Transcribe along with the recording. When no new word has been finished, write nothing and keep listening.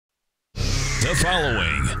The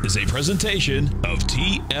following is a presentation of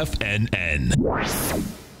TFNN.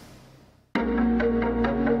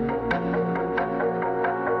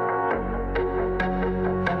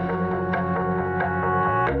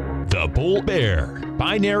 The Bull Bear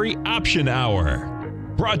Binary Option Hour.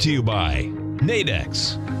 Brought to you by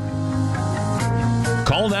Nadex.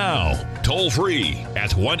 Call now, toll free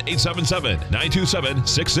at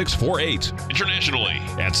 1-877-927-6648. Internationally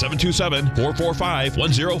at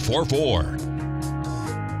 727-445-1044.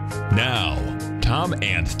 Now, Tom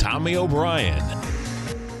and Tommy O'Brien.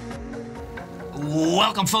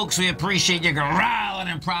 Welcome, folks. We appreciate you growling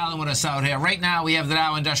and prowling with us out here. Right now, we have the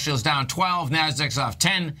Dow Industrials down 12, Nasdaq's off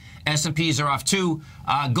 10, S&Ps are off 2.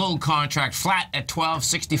 Gold contract flat at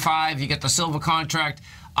 $12.65. You get the silver contract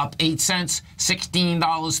up 8 cents,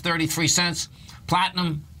 $16.33.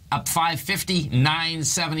 Platinum up $5.50,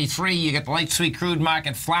 $9.73. You get the light sweet crude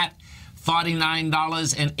market flat,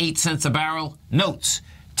 $49.08 a barrel. Notes,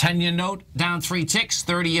 10-year note down 3 ticks,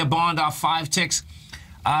 30-year bond off 5 ticks.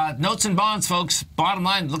 Notes and bonds, folks, bottom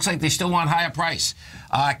line, looks like they still want higher price.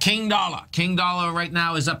 King Dollar right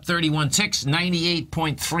now is up 31 ticks,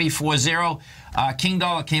 98.340. King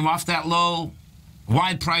Dollar came off that low,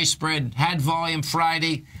 wide price spread, had volume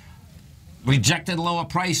Friday, rejected lower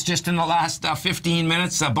price just in the last 15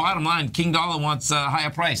 minutes. Bottom line, King Dollar wants a higher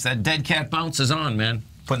price. That dead cat bounce is on, man.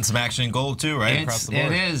 Putting some action in gold, too, right? Across the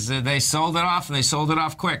board. It is. They sold it off, and they sold it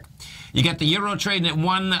off quick. You got the euro trading at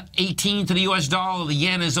 118 to the U.S. dollar. The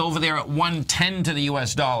yen is over there at 110 to the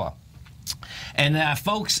U.S. dollar. And,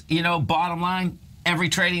 folks, you know, bottom line, every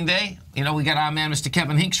trading day, you know, we got our man, Mr.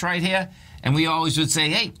 Kevin Hinks, right here. And we always would say,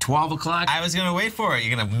 hey, 12 o'clock. I was going to wait for it.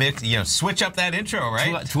 You're going to mix, switch up that intro,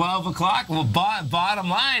 right? 12 o'clock. Well, bottom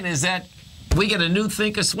line is that we get a new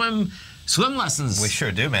Thinkorswim swim lessons. We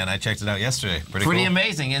sure do, man. I checked it out yesterday. Pretty cool.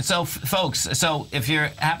 Amazing. And so, folks, so if you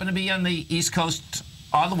happen to be on the East Coast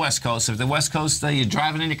or the West Coast, if the West Coast, you're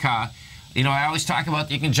driving in your car, you know, I always talk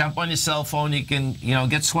about you can jump on your cell phone, you can, you know,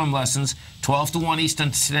 get swim lessons, 12 to 1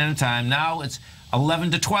 Eastern Standard Time. Now it's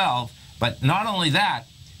 11 to 12. But not only that,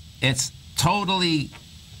 it's totally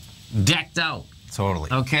decked out. Totally.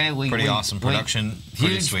 Okay. Pretty awesome production.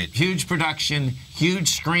 Pretty sweet. Huge production. Huge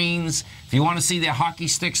screens. If you want to see their hockey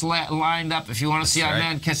sticks lined up, if you want to see our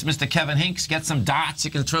man, Mr. Kevin Hinks, get some dots.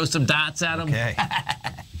 You can throw some dots at him. Okay.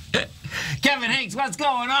 Kevin Hinks, what's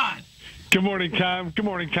going on? Good morning, Tom. Good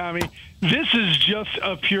morning, Tommy. This is just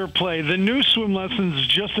a pure play. The new swim lessons is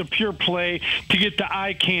just a pure play to get the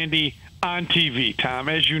eye candy on TV, Tom,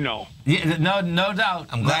 as you know. Yeah, no doubt.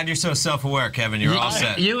 I'm glad you're so self-aware, Kevin. You're all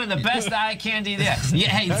set. You and the best eye candy there. Yeah,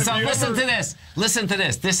 hey, so listen to this. Listen to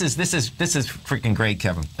this. This is freaking great,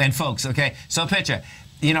 Kevin. And folks, okay. So picture,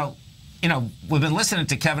 you know, we've been listening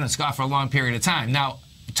to Kevin and Scott for a long period of time. Now,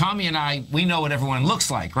 Tommy and I, we know what everyone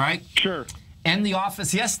looks like, right? Sure. In the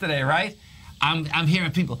office yesterday, right? I'm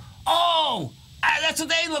hearing people, oh, that's what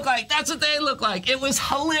they look like. That's what they look like. It was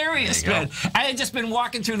hilarious, man. I had just been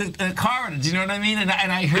walking through the corridor, you know what I mean? And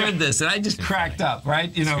I heard this, and I just cracked up,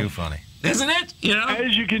 right? You know, it's too funny. Isn't it? You know?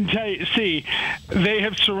 As you can see, they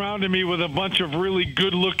have surrounded me with a bunch of really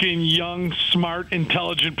good-looking, young, smart,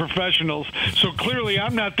 intelligent professionals. So clearly,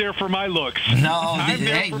 I'm not there for my looks. No, I'm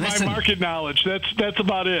there for my market knowledge. That's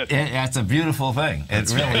about it. That's a beautiful thing.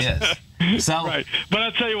 It really is. So, right. But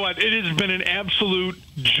I'll tell you what, it has been an absolute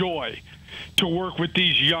joy to work with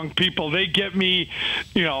these young people. They get me,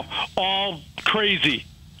 you know, all crazy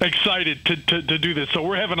excited to do this. So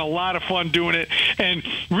we're having a lot of fun doing it, and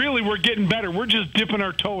really we're getting better. We're just dipping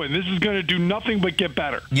our toe in. This is going to do nothing but get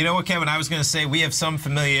better. You know what, Kevin? I was going to say we have some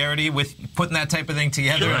familiarity with putting that type of thing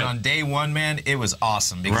together, and on day one, man, it was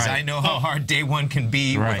awesome because I know how hard day one can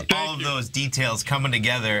be with all of those details coming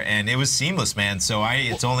together, and it was seamless, man. So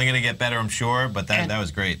it's only going to get better, I'm sure, but that was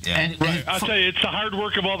great. Yeah. I'll tell you, it's the hard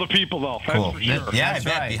work of all the people, though. That's cool. for sure. Yeah, I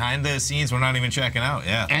bet. Behind the scenes, we're not even checking out.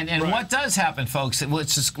 Yeah. And what does happen, folks,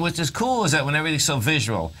 which is cool is that when everything's so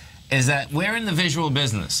visual, is that we're in the visual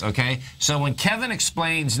business, okay? So when Kevin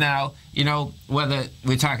explains now, you know, whether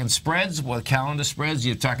we're talking spreads, calendar spreads,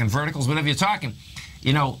 you're talking verticals, whatever you're talking,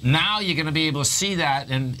 you know, now you're going to be able to see that,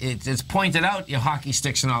 and it's pointed out, your hockey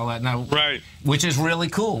sticks and all that now, which is really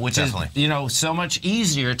cool, which is, you know, so much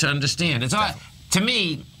easier to understand. It's all, to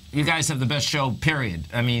me, you guys have the best show, period.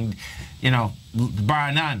 I mean, you know,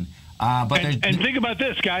 bar none. And think about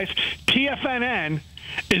this, guys. TFNN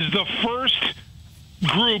is the first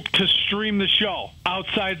group to stream the show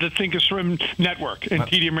outside the Thinkorswim network and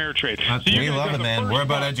TD Ameritrade. So we love it, man. We're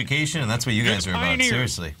about education, and that's what you guys are about.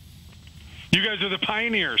 Seriously. You guys are the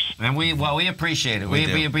pioneers. And we appreciate it.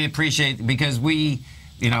 We appreciate it because we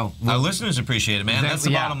our listeners appreciate it, man. That's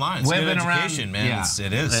the bottom line. It's good education, man. Yeah.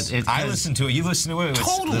 It is. I listen to it. You listen to it.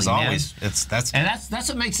 Totally, there's always. And that's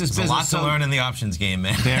what makes this business. A lot to learn in the options game,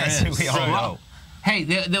 man. There is. We all know. Hey,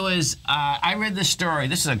 there was. I read this story.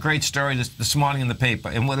 This is a great story this morning in the paper,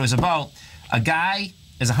 and what it was about. A guy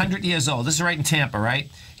is 100 years old. This is right in Tampa, right?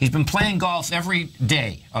 He's been playing golf every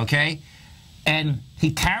day, okay? And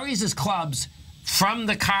he carries his clubs from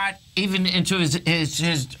the cart even into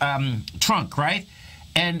his trunk, right?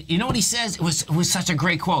 And you know what he says? It was such a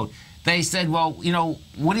great quote. They said, well,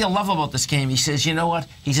 what do you love about this game? He says, you know what?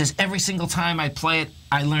 He says, every single time I play it,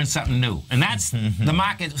 I learn something new. And that's the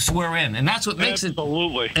market we're in. And that's what makes it.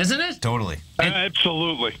 Absolutely. Isn't it? Totally.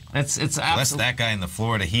 Absolutely. It's Bless that guy in the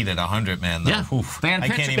Florida heat at 100, man. Yeah. I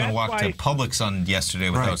can't even walk to Publix on yesterday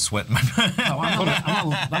without sweating.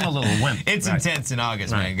 I'm a little wimp. It's intense in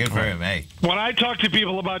August, man. Good for him. Hey. When I talk to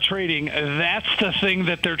people about trading, that's the thing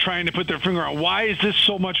that they're trying to put their finger on. Why is this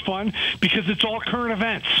so much fun? Because it's all current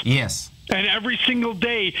events. Yes. And every single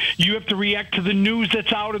day, you have to react to the news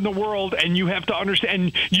that's out in the world, and you have to understand.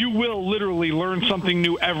 And you will literally learn something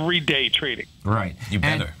new every day trading. Right. You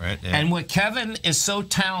better, right? Yeah. And what Kevin is so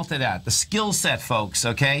talented at, the skill set, folks,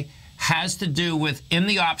 okay, has to do with, in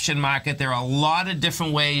the option market, there are a lot of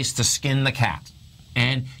different ways to skin the cat.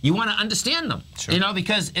 And you want to understand them,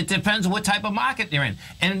 because it depends what type of market you're in.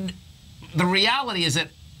 And the reality is that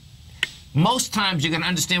most times you're going to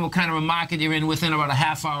understand what kind of a market you're in within about a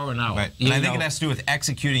half hour or an hour. Right. And I think it has to do with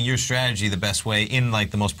executing your strategy the best way in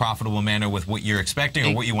like the most profitable manner with what you're expecting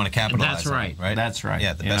or what you want to capitalize on. That's right. That's right.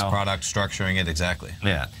 Yeah, the best product, structuring it exactly.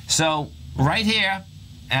 Yeah. So right here.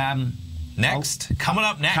 Next. Coming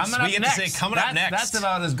up next. We get to say coming up next. That's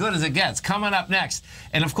about as good as it gets. Coming up next.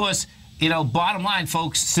 And of course, bottom line,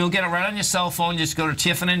 folks, still get it right on your cell phone. Just go to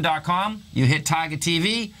TFNN.com. You hit Target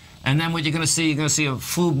TV. And then what you're going to see a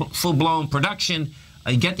full-blown production.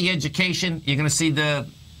 You get the education. You're going to see the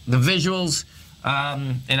visuals.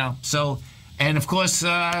 So, and of course,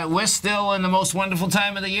 we're still in the most wonderful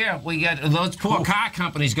time of the year. We got those poor car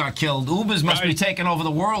companies got killed. Ubers must be taking over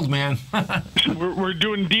the world, man. We're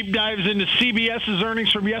doing deep dives into CBS's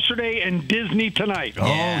earnings from yesterday and Disney tonight.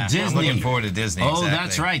 Yeah, Disney. I'm looking forward to Disney. Oh,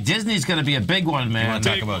 that's right. Disney's going to be a big one, man. You want to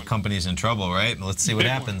talk about companies in trouble, right? Let's see what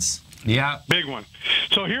happens. Yeah. Big one.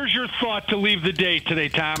 So here's your thought to leave the day today,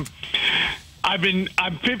 Tom. I'm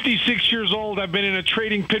 56 years old. I've been in a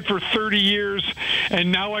trading pit for 30 years,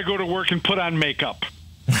 and now I go to work and put on makeup.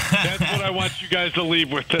 That's what I want you guys to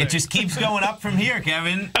leave with today. It just keeps going up from here,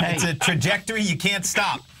 Kevin. It's a trajectory you can't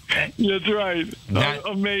stop. That's right.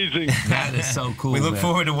 Amazing. That is so cool. We look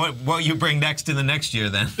forward to what you bring next in the next year,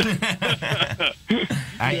 then.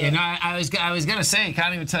 I was gonna say, I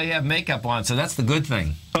can't even tell you have makeup on, so that's the good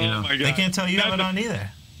thing. My God. They can't tell you have it on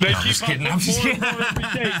either. I'm just kidding. I'm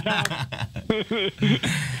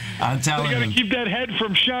telling you. They got to keep that head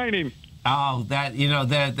from shining. Oh,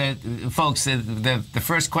 folks, the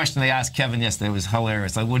first question they asked Kevin yesterday was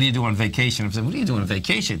hilarious. Like, what do you do on vacation? I said, what are you doing on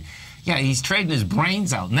vacation? Yeah, he's trading his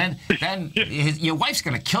brains out, and then your wife's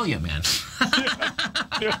gonna kill you, man.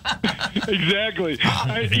 Exactly. Exactly.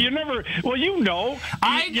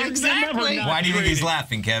 Why do you think he's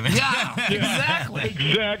laughing, Kevin? Yeah, exactly.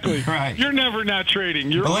 Exactly. Right. You're never not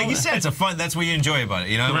trading. But like you said, it's a fun. That's what you enjoy about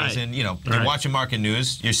it. Right. You're watching market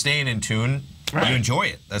news. You're staying in tune. Right. You enjoy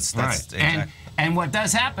it. That's right. Exactly. And what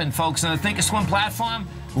does happen, folks, on the Thinkorswim platform,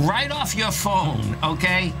 right off your phone,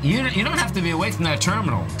 okay? You don't have to be away from that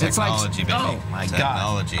terminal. Technology, baby. Oh, my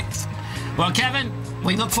Technology. God. Well, Kevin,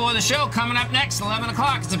 we look forward to the show coming up next, 11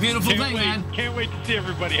 o'clock. It's a beautiful thing, man. Can't wait to see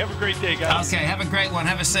everybody. Have a great day, guys. Okay, have a great one.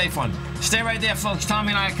 Have a safe one. Stay right there, folks. Tommy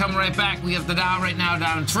and I are coming right back. We have the Dow right now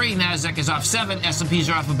down 3. NASDAQ is off 7. S&Ps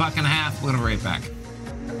are off $1.50. We're going to be right back.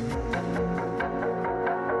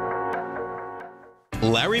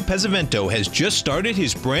 Larry Pesavento has just started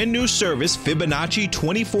his brand new service, Fibonacci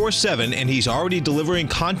 24/7, and he's already delivering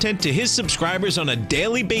content to his subscribers on a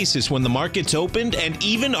daily basis when the market's opened and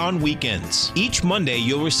even on weekends. Each Monday,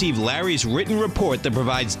 you'll receive Larry's written report that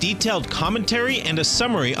provides detailed commentary and a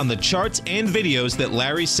summary on the charts and videos that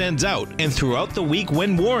Larry sends out. And throughout the week,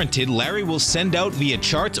 when warranted, Larry will send out via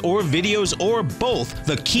charts or videos or both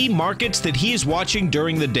the key markets that he is watching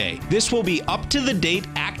during the day. This will be up-to-the-date,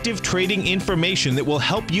 active trading information that will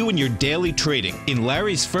help you in your daily trading. In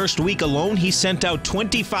Larry's first week alone, he sent out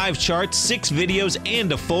 25 charts, 6 videos,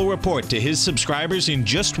 and a full report to his subscribers in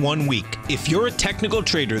just 1 week. If you're a technical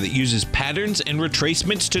trader that uses patterns and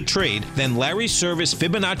retracements to trade, then Larry's service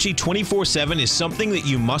Fibonacci 24/7 is something that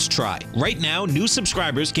you must try. Right now, new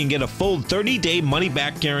subscribers can get a full 30-day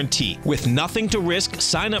money-back guarantee. With nothing to risk,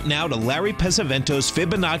 sign up now to Larry Pesavento's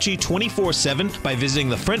Fibonacci 24/7 by visiting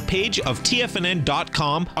the front page of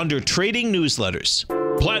TFNN.com under Trading Newsletters.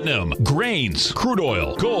 Platinum, grains, crude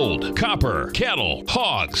oil, gold, copper, cattle,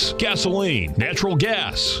 hogs, gasoline, natural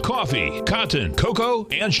gas, coffee, cotton, cocoa,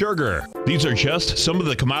 and sugar. These are just some of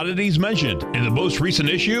the commodities mentioned in the most recent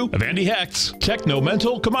issue of Andy Hecht's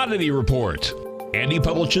Technomental Commodity Report. Andy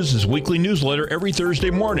publishes his weekly newsletter every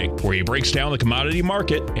Thursday morning, where he breaks down the commodity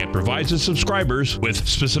market and provides his subscribers with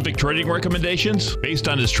specific trading recommendations based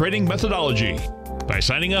on his trading methodology. By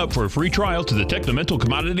signing up for a free trial to the Technomental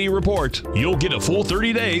Commodity Report, you'll get a full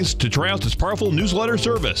 30 days to try out this powerful newsletter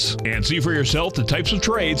service and see for yourself the types of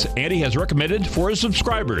trades Andy has recommended for his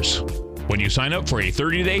subscribers. When you sign up for a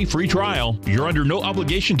 30-day free trial, you're under no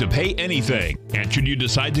obligation to pay anything. And should you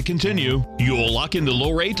decide to continue, you will lock in the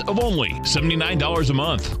low rate of only $79 a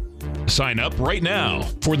month. Sign up right now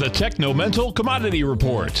for the Technomental Commodity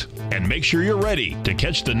Report and make sure you're ready to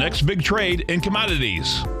catch the next big trade in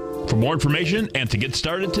commodities. For more information and to get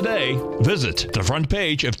started today, visit the front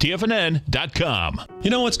page of TFNN.com.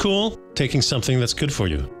 You know what's cool? Taking something that's good for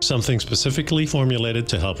you. Something specifically formulated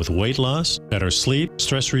to help with weight loss, better sleep,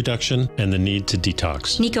 stress reduction, and the need to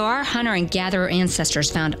detox. Nico, our hunter and gatherer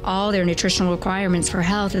ancestors found all their nutritional requirements for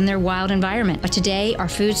health in their wild environment. But today, our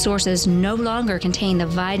food sources no longer contain the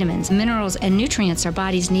vitamins, minerals, and nutrients our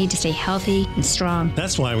bodies need to stay healthy and strong.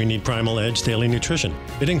 That's why we need Primal Edge Daily Nutrition.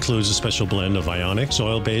 It includes a special blend of ionic,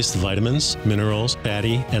 soil-based vitamins, minerals,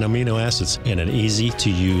 fatty, and amino acids in an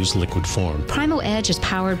easy-to-use liquid form. Primal Edge is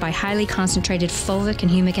powered by highly concentrated fulvic and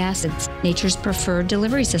humic acids, nature's preferred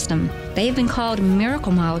delivery system. They have been called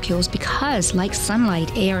miracle molecules because, like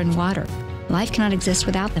sunlight, air, and water, life cannot exist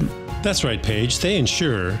without them. That's right, Paige. They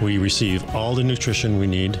ensure we receive all the nutrition we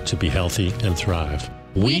need to be healthy and thrive.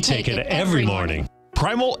 We take it every morning.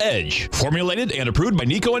 Primal Edge, formulated and approved by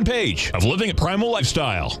Nico and Paige of Living a Primal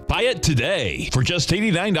Lifestyle. Buy it today for just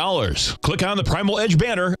 $89. Click on the Primal Edge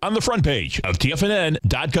banner on the front page of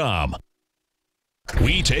TFNN.com.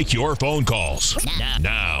 We take your phone calls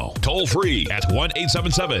now. Toll free at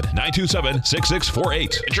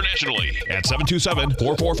 1-877-927-6648. Internationally at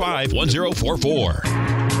 727-445-1044.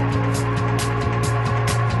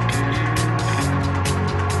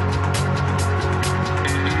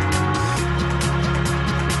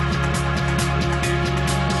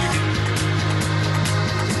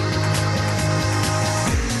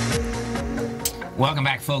 Welcome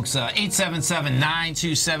back, folks.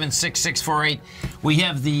 877-927-6648. We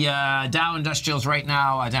have the Dow Industrials right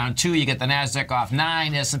now down 2. You get the Nasdaq off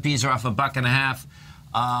 9. S&Ps are off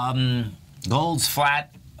 $1.50. Gold's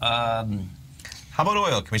flat. How about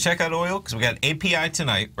oil? Can we check out oil? Because we got API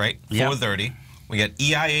tonight, right? 4:30. We got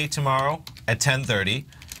EIA tomorrow at 10:30,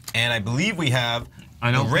 and I believe we have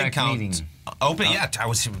a rig count. Meeting. We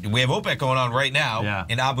have OPEC going on right now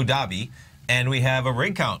in Abu Dhabi, and we have a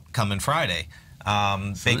rig count coming Friday.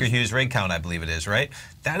 Baker Hughes rig count, I believe it is, right?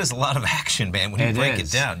 That is a lot of action, man, when you break it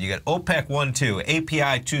down. You got OPEC 1-2,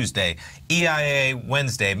 API Tuesday, EIA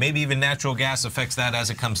Wednesday, maybe even natural gas affects that as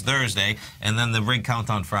it comes Thursday, and then the rig count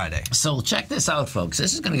on Friday. So check this out, folks.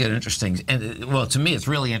 This is going to get interesting. And, well, to me, it's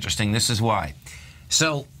really interesting. This is why.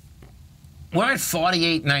 So we're at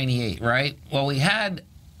 48.98, right? Well, we had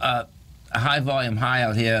a high-volume high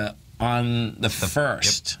out here on the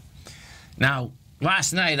 1st. Yep. Now,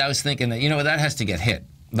 last night, I was thinking that, that has to get hit.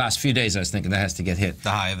 Last few days, I was thinking that has to get hit.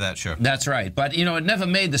 The high of that, sure. That's right. But, it never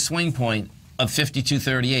made the swing point of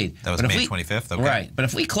 52.38. That was May 25th? Okay. Right. But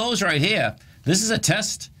if we close right here, this is a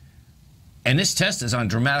test, and this test is on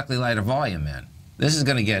dramatically lighter volume, man. This is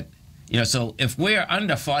going to get, so if we're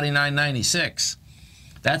under 49.96,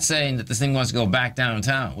 that's saying that this thing wants to go back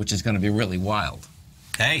downtown, which is going to be really wild.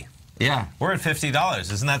 Hey. Yeah. We're at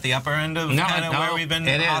 $50. Isn't that the upper end of where we've been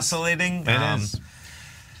oscillating? It is.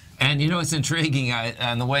 And it's intriguing.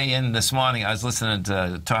 On the way in this morning, I was listening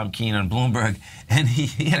to Tom Keene on Bloomberg, and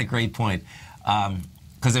he had a great point.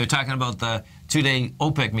 Because they were talking about the 2-day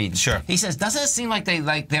OPEC meeting. Sure. He says, doesn't it seem like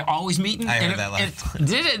they're always meeting? I heard that last time.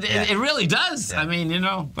 It really does. Yeah. I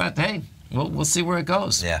mean, but hey, we'll see where it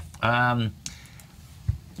goes. Yeah.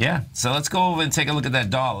 Yeah, so let's go over and take a look at that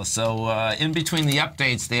dollar. So in between the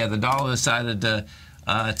updates there, the dollar decided to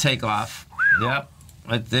take off. Yep.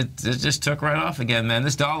 it just took right off again, man.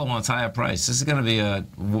 This dollar wants higher price. This is going to be a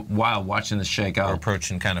wild watching this shake out. We're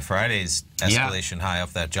approaching kind of Friday's escalation high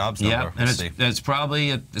off that jobs number. Yeah, and it's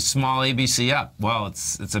probably a small ABC up. Well,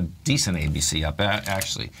 it's a decent ABC up,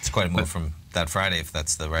 actually. It's quite a move from that Friday if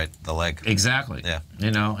that's the leg. Exactly. Yeah.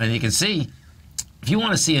 You know, and you can see, if you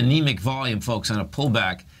want to see anemic volume, folks, on a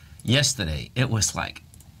pullback, yesterday it was like,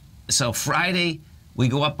 so Friday we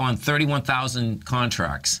go up on 31,000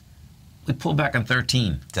 contracts. We pull back on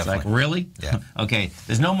 13. Definitely. It's like, really? Yeah. Okay,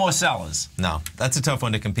 there's no more sellers. No, that's a tough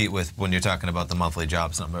one to compete with when you're talking about the monthly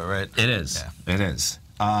jobs number, right? It is. Yeah. It is.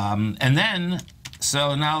 And then,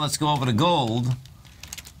 so now let's go over to gold.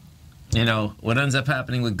 You know, what ends up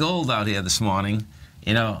happening with gold out here this morning,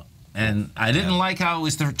 you know, and I didn't like how it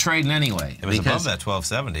was trading anyway. It was above that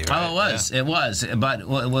 1270, right? Oh, it was. Yeah. It was. But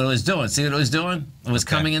what it was doing, see what it was doing? It was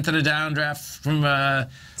coming into the downdraft from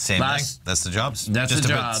same thing. That's the jobs. That's just the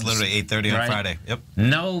jobs. It's literally 8:30 on Friday. Yep.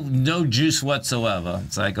 No juice whatsoever.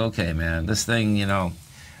 It's like, okay, man, this thing, you know,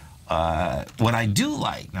 what I do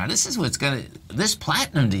like, now this is what's going to, this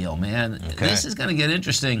platinum deal, man, this is going to get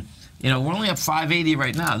interesting. You know, we're only up 580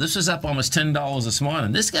 right now. This was up almost $10 this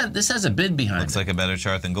morning. This has a bid behind it. Looks like a better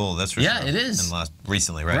chart than gold, that's for sure. Yeah, it is.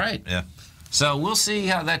 Recently, right? Right. Yeah. So we'll see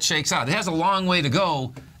how that shakes out. It has a long way to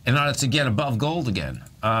go in order to get above gold again.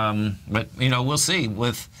 But, you know, we'll see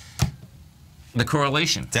with the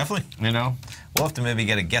correlation. Definitely. You know? We'll have to maybe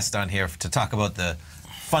get a guest on here to talk about the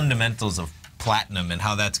fundamentals of platinum and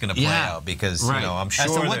how that's going to play out, because you know, I'm sure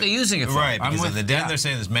as to what they're using it for. Right, because in the den they're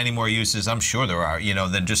saying there's many more uses. I'm sure there are, you know,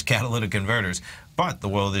 than just catalytic converters. But the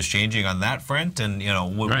world is changing on that front, and you know,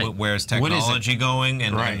 where's technology going,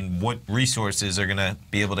 and what resources are going to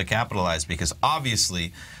be able to capitalize? Because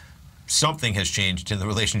obviously, something has changed in the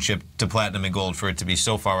relationship to platinum and gold for it to be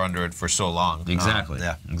so far under it for so long. Exactly.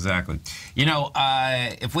 Yeah. Exactly. You know,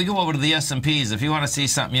 if we go over to the S&Ps, if you want to see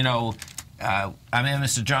something, you know. I'm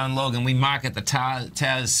Mr. John Logan. We market the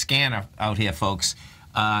TAS scanner out here, folks.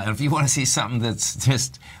 And if you want to see something that's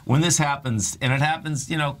just, when this happens, and it happens,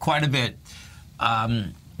 you know, quite a bit,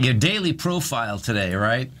 your daily profile today,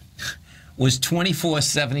 right, was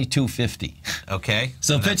 2472.50. Okay.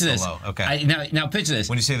 So picture this. Low. Okay. Now picture this.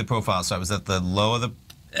 When you say the profile, so was that the low of the?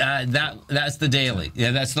 That's the daily.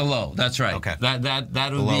 Yeah, that's the low. That's right. Okay. That would be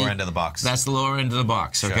the lower end of the box. That's the lower end of the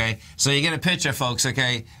box. Okay. Sure. So you get a picture, folks.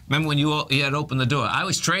 Okay. Remember when you had opened the door? I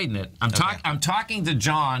was trading it. I'm talking to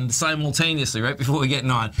John simultaneously right before we're getting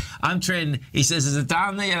on. I'm trading. He says, "Is it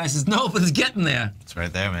down there?" And I says, "No, but it's getting there." It's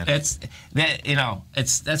right there, man. It's that, you know.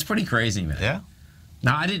 That's pretty crazy, man. Yeah.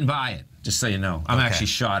 Now I didn't buy it. Just so you know, I'm actually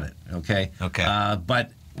short it. Okay. Okay.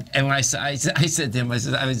 But. And when I said to him, I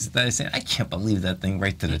said, I can't believe that thing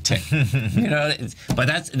right to the tick. You know, but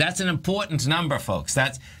that's an important number, folks.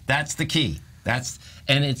 That's the key.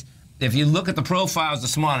 And it's, if you look at the profiles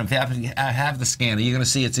this morning, if you have the scanner, you're going to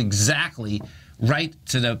see it's exactly right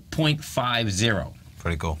to the 0.50.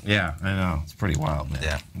 Pretty cool. Yeah, I know. It's pretty wild, man.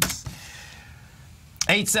 Yeah.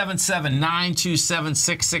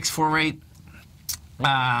 877-927-6648.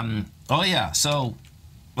 Oh yeah. So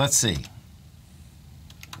let's see.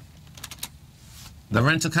 The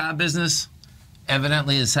rental car business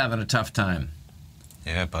evidently is having a tough time.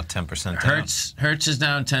 Yeah, about 10% down. Hertz is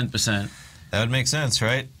down 10%. That would make sense,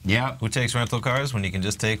 right? Yeah. Who takes rental cars when you can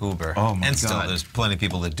just take Uber? Oh, my God. And still, there's plenty of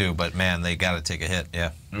people that do, but man, they got to take a hit,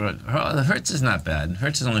 yeah. Hertz is not bad.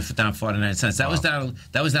 Hertz is only down 49 cents. That was down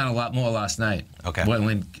a lot more last night. Okay.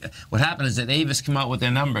 What happened is that Avis came out with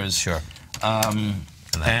their numbers. Sure.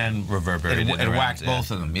 And reverberated. It whacked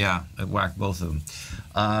both of them. Yeah, it whacked both of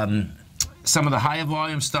them. Some of the higher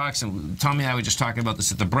volume stocks, and Tommy and I were just talking about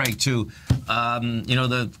this at the break too. You know,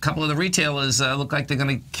 the couple of the retailers look like they're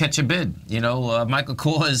going to catch a bid. You know, Michael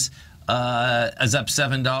Kors is up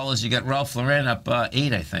 $7. You got Ralph Lauren up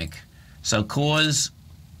 8, I think. So Kors,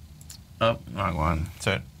 wrong one.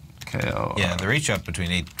 Sorry. KO. Yeah, they're each up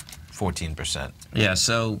between 14%. Yeah,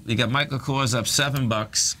 so you got Michael Kors up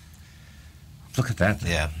 $7. Look at that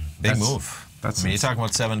thing. Yeah, big move. I mean, you're talking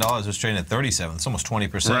about $7. It was trading at 37. It's almost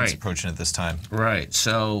 20%. Right. It's approaching it this time. Right.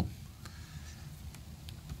 So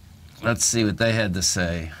let's see what they had to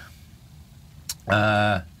say.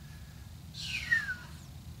 Well,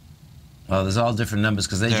 there's all different numbers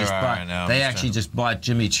because they just bought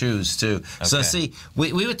Jimmy Choo's too. Okay. So see,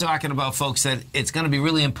 we were talking about, folks, that it's going to be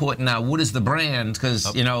really important now. What is the brand?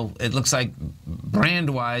 Because you know, it looks like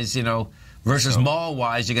brand-wise, you know. Versus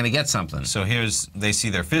mall-wise, you're going to get something. So they see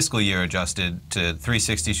their fiscal year adjusted to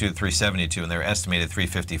 362 to 372, and they're estimated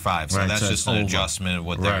 355. So that's just an adjustment of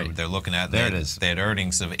what they're looking at. There it is. They had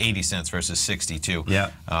earnings of 80 cents versus 62. Yeah.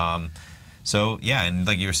 So, yeah, and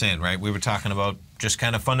like you were saying, right, we were talking about just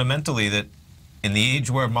kind of fundamentally that in the age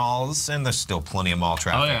where malls, and there's still plenty of mall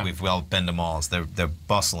traffic. Oh, yeah. We've all been to malls. They're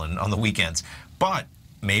bustling on the weekends. But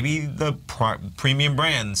maybe the premium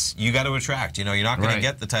brands you got to attract. You know, you're not going to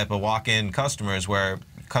get the type of walk-in customers where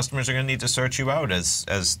customers are going to need to search you out as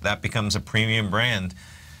that becomes a premium brand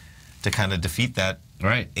to kind of defeat that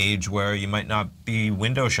age where you might not be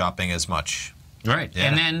window shopping as much. Right. Yeah.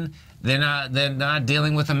 And then they're not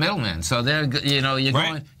dealing with a middleman. So they're, you know, you're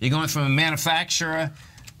going from a manufacturer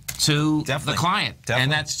to the client,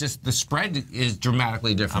 and that's just the spread is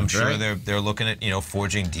dramatically different. I'm sure they're looking at, you know,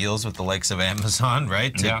 forging deals with the likes of Amazon,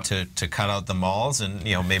 right, to cut out the malls, and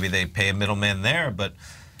you know, maybe they pay a middleman there, but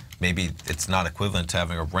maybe it's not equivalent to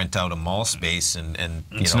having to rent out a mall space and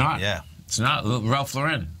it's not. Yeah, it's not. Ralph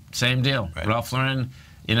Lauren, same deal. Right. Ralph Lauren,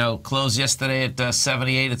 you know, closed yesterday at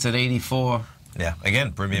 78. It's at 84. Yeah,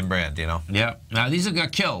 again, premium brand, you know. Yeah. Now, these are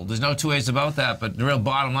got killed. There's no two ways about that. But the real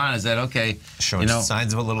bottom line is that, okay, showing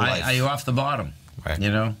signs of a little life. Are you off the bottom? Right.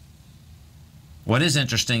 You know? What is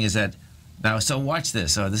interesting is that, now, so watch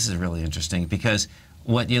this. Oh, this is really interesting because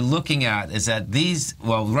what you're looking at is that these,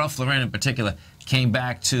 well, Ralph Lauren in particular, came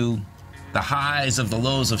back to the highs of the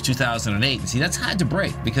lows of 2008. And see, that's hard to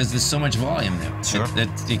break because there's so much volume there. Sure.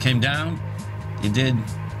 You came down, you did...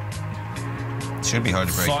 Should be hard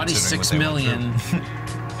to break. 46 million.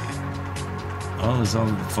 Oh, there's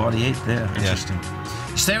only 48 there. Interesting.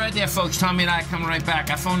 Yeah. Stay right there, folks. Tommy and I are coming right back.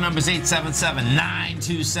 Our phone number is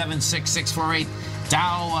 877-927-6648.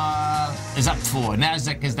 Dow is up 4.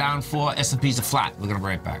 Nasdaq is down 4. S&Ps are flat. We're going to be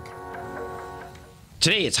right back.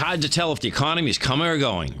 Today, it's hard to tell if the economy is coming or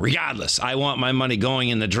going. Regardless, I want my money going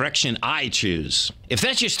in the direction I choose. If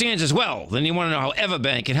that's your stance as well, then you want to know how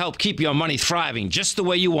Everbank can help keep your money thriving just the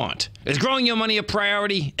way you want. Is growing your money a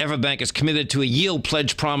priority? Everbank is committed to a yield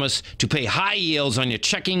pledge promise to pay high yields on your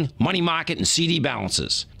checking, money market, and CD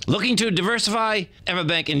balances. Looking to diversify?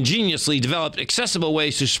 Everbank ingeniously developed accessible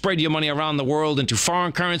ways to spread your money around the world into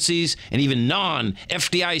foreign currencies and even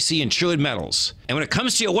non-FDIC insured metals. And when it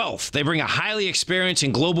comes to your wealth, they bring a highly experienced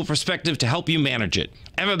and global perspective to help you manage it.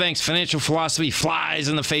 Everbank's financial philosophy flies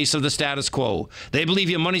in the face of the status quo. They believe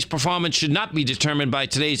your money's performance should not be determined by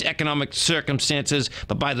today's economic circumstances,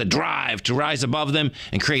 but by the drive to rise above them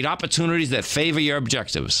and create opportunities that favor your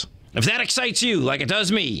objectives. If that excites you like it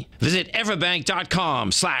does me, visit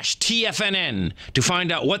everbank.com/TFNN to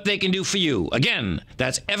find out what they can do for you. Again,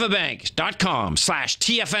 that's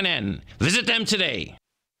everbank.com/TFNN. Visit them today.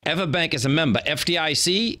 Everbank is a member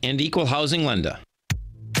FDIC and equal housing lender.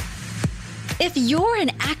 If you're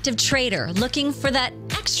an active trader looking for that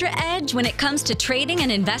extra edge when it comes to trading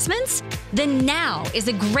and investments, then now is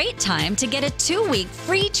a great time to get a 2-week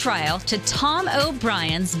free trial to Tom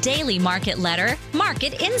O'Brien's daily market letter,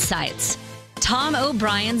 Market Insights. Tom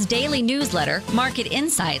O'Brien's daily newsletter, Market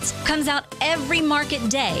Insights, comes out every market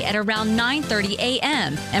day at around 9:30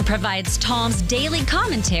 a.m. and provides Tom's daily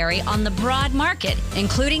commentary on the broad market,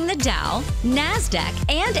 including the Dow, Nasdaq,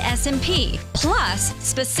 and S&P, plus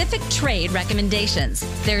specific trade recommendations.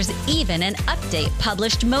 There's even an update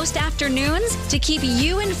published most afternoons to keep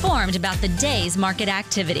you informed about the day's market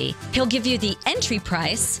activity. He'll give you the entry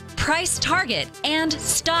price, price target, and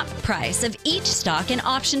stop price of each stock and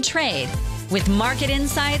option trade. With Market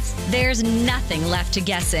Insights, there's nothing left to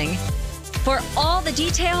guessing. For all the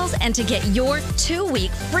details and to get your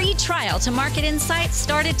 2-week free trial to Market Insights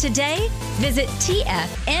started today, visit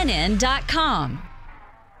TFNN.com.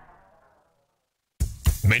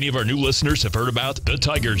 Many of our new listeners have heard about the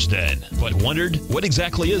Tiger's Den, but wondered, what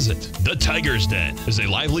exactly is it? The Tiger's Den is a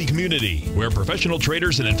lively community where professional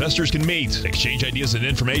traders and investors can meet, exchange ideas and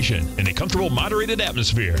information in a comfortable, moderated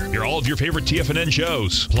atmosphere. Hear all of your favorite TFNN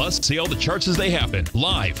shows, plus see all the charts as they happen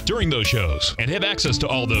live during those shows, and have access to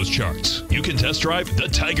all those charts. You can test drive the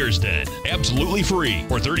Tiger's Den absolutely free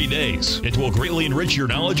for 30 days. It will greatly enrich your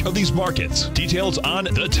knowledge of these markets. Details on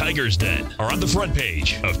the Tiger's Den are on the front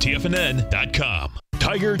page of TFNN.com.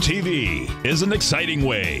 Tiger TV is an exciting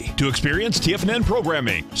way to experience TFNN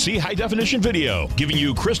programming. See high-definition video, giving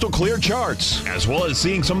you crystal clear charts, as well as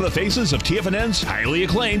seeing some of the faces of TFNN's highly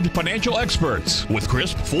acclaimed financial experts with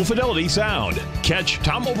crisp, full-fidelity sound. Catch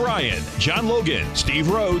Tom O'Brien, John Logan, Steve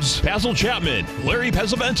Rhodes, Basil Chapman, Larry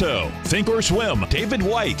Pesavento, Think or Swim, David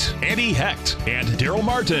White, Andy Hecht, and Daryl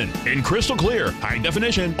Martin in crystal clear,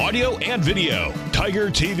 high-definition audio and video. Tiger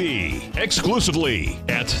TV, exclusively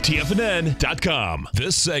at TFNN.com.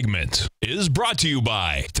 This segment is brought to you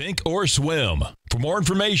by Think or Swim. For more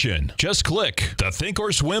information, just click the Think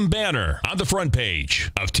or Swim banner on the front page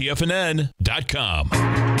of TFNN.com.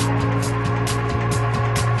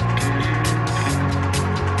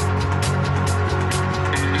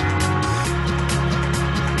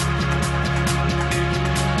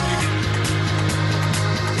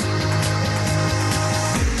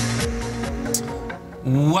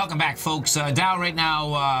 Welcome back, folks. Dow right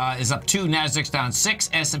now is up 2, Nasdaq's down 6,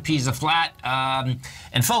 S&P's are flat.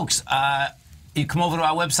 And folks, you come over to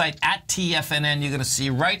our website at TFNN. You're going to see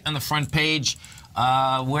right on the front page.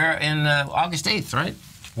 We're in August 8th, right?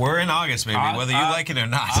 We're in August, baby, whether you like it or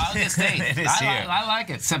not. August 8th. It is here. I like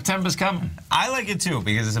it. September's coming. I like it too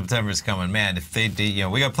because September's coming. Man, if they,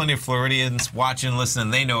 we got plenty of Floridians watching, listening.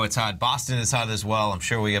 They know it's hot. Boston is hot as well. I'm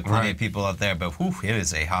sure we got plenty of people out there, but whew, it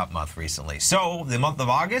is a hot month recently. So the month of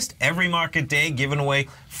August, every market day, giving away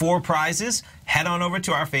 4 prizes. Head on over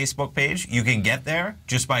to our Facebook page. You can get there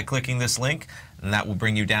just by clicking this link, and that will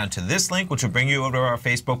bring you down to this link, which will bring you over to our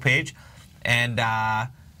Facebook page. And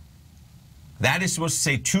that is supposed to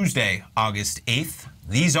say Tuesday, August 8th.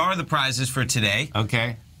 These are the prizes for today.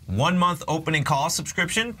 Okay. 1 month opening call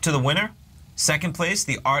subscription to the winner. Second place,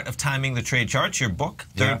 The Art of Timing the Trade Charts, your book.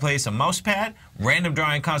 Third place, a mouse pad, random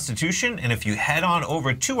drawing constitution. And if you head on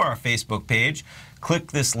over to our Facebook page,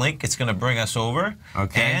 click this link, it's going to bring us over.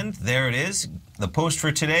 Okay. And there it is, the post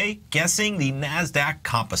for today, guessing the NASDAQ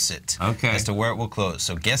composite. Okay. As to where it will close.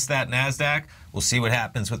 So guess that NASDAQ. We'll see what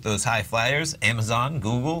happens with those high flyers, Amazon,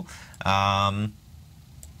 Google, and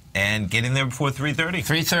get in there before 3:30.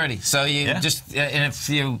 3:30. So you just, and if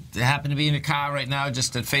you happen to be in your car right now,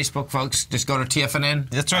 just at Facebook, folks, just go to TFNN.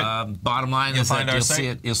 That's right. Bottom line You'll is find that our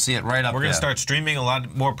site. you'll see it right up there. We're going to start streaming a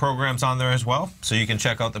lot more programs on there as well. So you can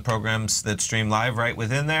check out the programs that stream live right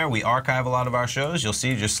within there. We archive a lot of our shows. You'll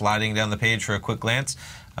see just sliding down the page for a quick glance.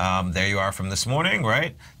 There you are from this morning,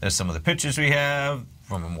 right? There's some of the pictures we have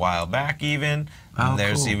from a while back even. Oh,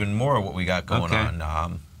 there's cool. even more of what we got going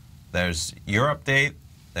on. There's your update.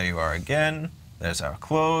 There you are again. There's our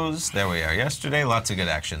close. There we are yesterday. Lots of good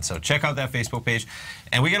action. So check out that Facebook page.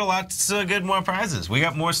 And we got lots of good more prizes. We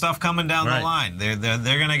got more stuff coming down the line. They're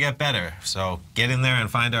going to get better. So get in there and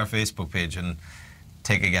find our Facebook page and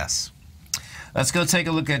take a guess. Let's go take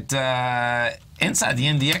a look at inside the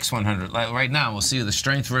NDX 100. Like right now, we'll see the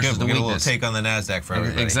strength versus the we'll get weakness. a little take on the NASDAQ for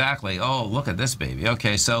everybody. Exactly. Oh, look at this, baby.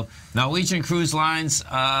 Okay, so Norwegian Cruise Lines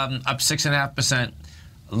up 6.5%.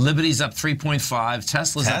 Liberty's up 3.5.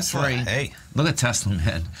 Tesla's up 3. Hey. Look at Tesla,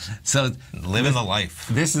 man. So living the life.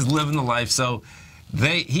 This is living the life. So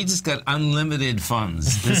he just got unlimited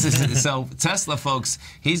funds. This is so Tesla, folks.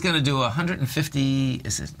 He's going to do 150.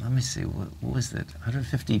 Is it? Let me see. What was it?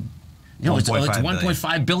 150. No, it's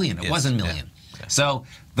 1.5 billion. It wasn't million. Yeah. So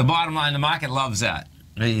the bottom line, the market loves that.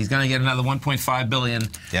 He's going to get another 1.5 billion.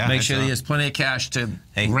 Yeah, make sure he has plenty of cash to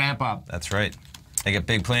ramp up. That's right. They get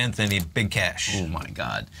big plans, they need big cash. Oh, my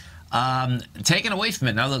God. Taken away from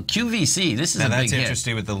it. Now, the QVC, this is a big hit. That's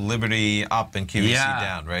interesting with the Liberty up and QVC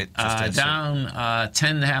down, right? Down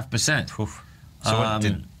 10.5%. So what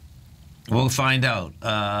did... We'll find out.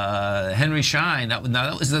 Henry Schein, that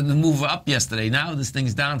was the move up yesterday. Now this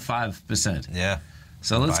thing's down 5%. Yeah.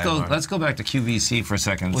 So let's go back to QVC for a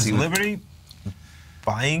second. Was Liberty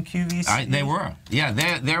buying QVC? They were.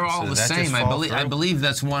 Yeah, they're all the same. I believe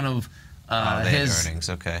that's one of his earnings.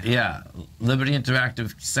 Okay. Yeah, Liberty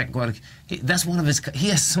Interactive second quarter. That's one of his. He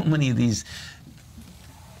has so many of these.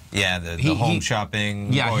 Yeah, the home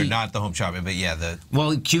shopping. Yeah, or not the home shopping, but yeah,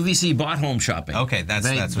 Well, QVC bought home shopping. Okay, that's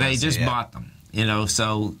what they just bought them. You know,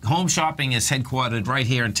 so home shopping is headquartered right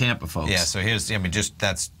here in Tampa, folks. Yeah, so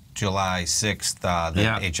that's July 6th. The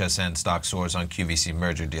HSN stock soars on QVC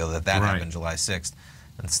merger deal. That happened July 6th,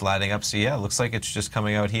 and sliding up. So yeah, it looks like it's just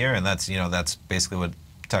coming out here, and that's that's basically what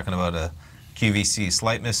talking about a QVC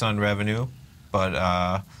slight miss on revenue,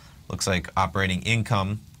 but looks like operating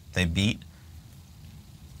income they beat.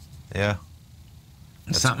 Yeah.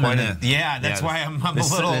 That's why I'm a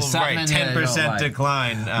little 10%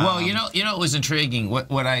 decline. Well, it was intriguing.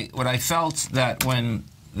 What I felt that when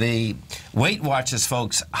the Weight Watchers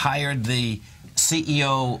folks hired the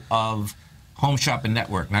CEO of Home Shopping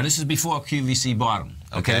Network. Now this is before QVC bought them.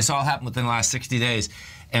 Okay, this all happened within the last 60 days.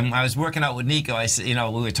 And I was working out with Nico. I said, we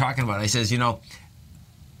were talking about it. I says,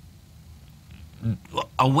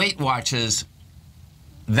 a Weight Watchers,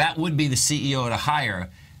 that would be the CEO to hire.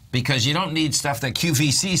 Because you don't need stuff that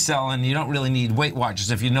QVC selling. You don't really need Weight Watchers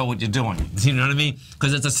if you know what you're doing. You know what I mean?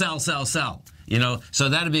 Because it's a sell. So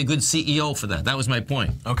that'd be a good CEO for that. That was my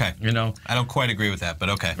point. Okay. I don't quite agree with that, but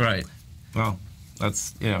okay. Right. Well,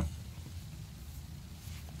 that's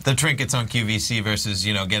The trinkets on QVC versus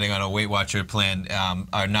getting on a Weight Watcher plan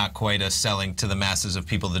are not quite as selling to the masses of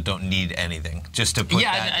people that don't need anything. Just to put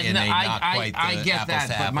that in not quite the apples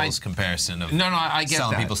to apples comparison of I get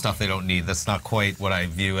selling that. people stuff they don't need. That's not quite what I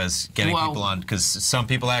view as getting people on. Because some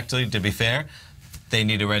people actually, to be fair, they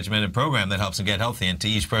need a regimented program that helps them get healthy, and to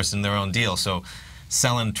each person their own deal. So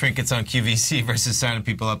selling trinkets on QVC versus signing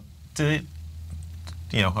people up to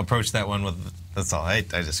approach that one with That's all. I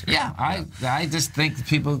disagree. Yeah, I just think that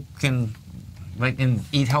people can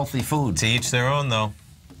eat healthy food. To each their own, though.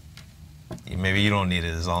 Maybe you don't need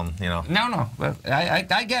it as all, you know. No,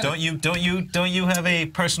 I get it. Don't you have a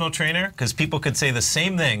personal trainer? Because people could say the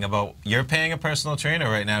same thing about you're paying a personal trainer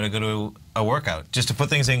right now to go to a workout, just to put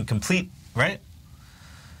things in complete, right?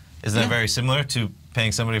 Isn't that very similar to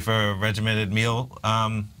paying somebody for a regimented meal?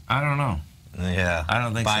 I don't know. Yeah, I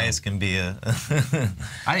don't think bias can be a.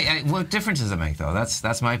 What difference does it make, though?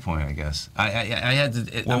 That's my point, I guess. I had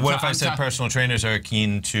to. Well, what if I said personal trainers are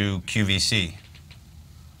keen to QVC?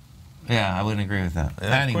 Yeah, I wouldn't agree with that. Yeah,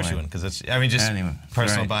 anyway. Of course you wouldn't, because it's. I mean, just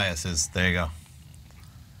personal biases. There you go.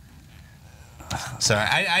 Sorry,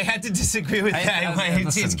 I had to disagree with that.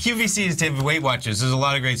 It's QVC's type of Weight Watchers. There's a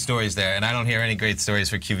lot of great stories there, and I don't hear any great stories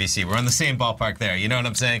for QVC. We're on the same ballpark there. You know what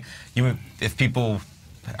I'm saying? If people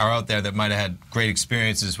are out there that might have had great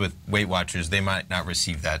experiences with Weight Watchers, they might not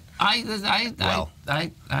receive that. I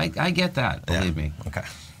get that. Believe me. Okay.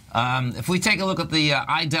 If we take a look at the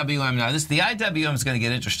IWM now, the IWM is going to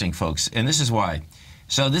get interesting, folks, and this is why.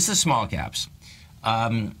 So this is small caps.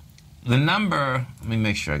 The number. Let me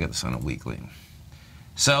make sure I get this on a weekly.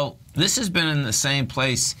 So this has been in the same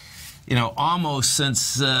place, you know, almost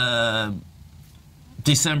since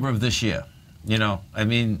December of this year. You know, I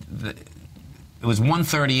mean, it was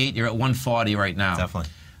 138. You're at 140 right now.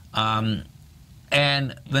 Definitely.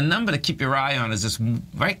 And the number to keep your eye on is this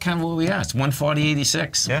right kind of where we are. It's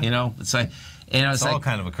 140.86. Yeah. You know, it's like, you know, it's all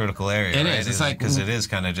kind of a critical area. It right? is. It's like because it is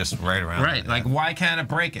kind of just right around. Right. Like, why can't it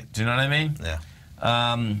break it? Do you know what I mean? Yeah.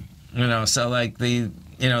 You know, so like the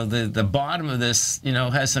bottom of this, you know,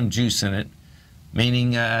 has some juice in it,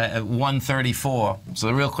 meaning at 134. So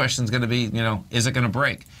the real question is going to be, you know, is it going to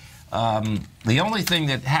break? The only thing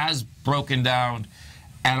that has broken down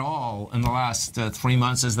at all in the last 3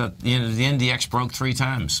 months is that the NDX broke 3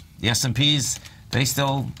 times. The S&Ps, they're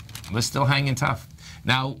still hanging tough.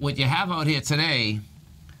 Now, what you have out here today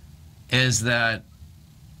is that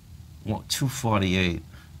 248.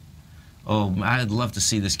 Oh, I'd love to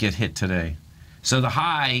see this get hit today. So the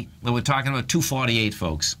high, we're talking about 248,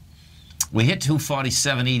 folks. We hit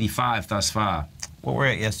 247.85 thus far. What were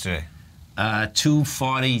we at yesterday?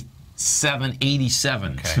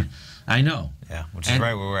 247.87. Okay. I know. Yeah, which is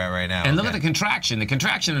right where we're at right now. And look at the contraction. The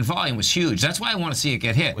contraction in volume was huge. That's why I want to see it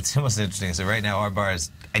get hit. What's most interesting is that right now our bar is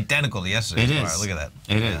identical to yesterday's bar. Look at that.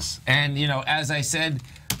 It is. And, you know, as I said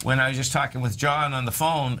when I was just talking with John on the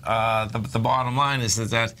phone, the bottom line is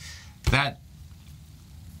that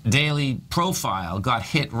daily profile got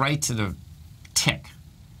hit right to the tick.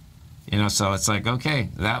 You know, so it's like, okay,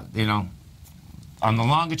 that, you know, on the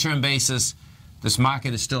longer term basis, this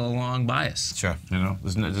market is still a long bias. Sure. You know,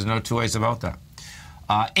 there's no two ways about that.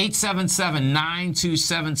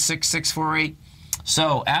 877-927-6648.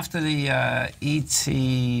 So after the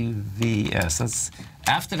ETVS,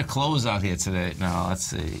 after the closeout here today. No, let's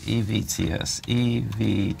see. EVTS,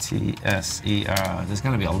 there's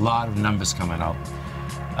going to be a lot of numbers coming out.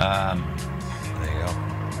 There you go.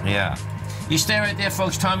 Yeah. You stay right there,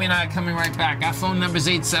 folks. Tommy and I are coming right back. Our phone number is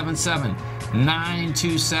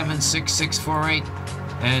 877-927-6648.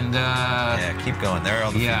 And yeah, keep going. There are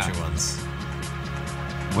all the future ones.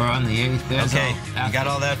 We're on the 8th. There's okay, you got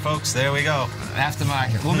all that, folks? There we go.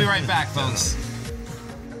 Aftermarket. We'll be right back, folks.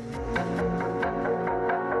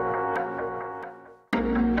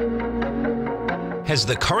 Has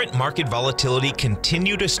the current market volatility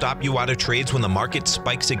continued to stop you out of trades when the market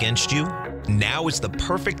spikes against you? Now is the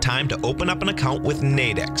perfect time to open up an account with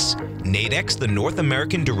Nadex. Nadex, the North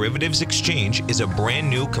American Derivatives Exchange, is a brand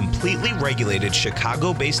new, completely regulated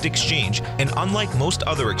Chicago-based exchange, and unlike most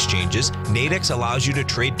other exchanges, Nadex allows you to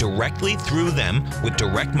trade directly through them with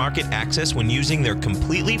direct market access when using their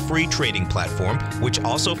completely free trading platform, which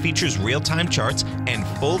also features real-time charts and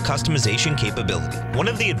full customization capability. One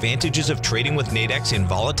of the advantages of trading with Nadex in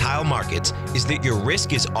volatile markets is that your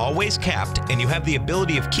risk is always capped and you have the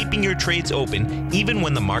ability of keeping your trades open even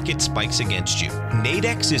when the market spikes against you.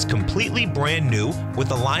 Nadex is completely brand new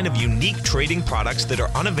with a line of unique trading products that are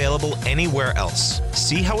unavailable anywhere else.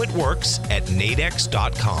 See how it works at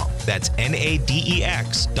nadex.com. That's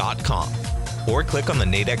NADEX.com. Or click on the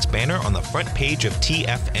Nadex banner on the front page of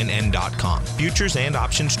TFNN.com. Futures and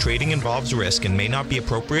options trading involves risk and may not be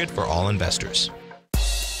appropriate for all investors.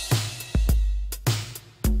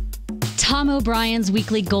 Tom O'Brien's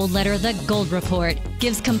weekly gold letter, The Gold Report,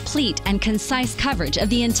 gives complete and concise coverage of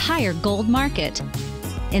the entire gold market.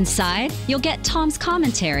 Inside, you'll get Tom's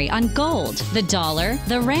commentary on gold, the dollar,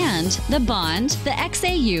 the rand, the bond, the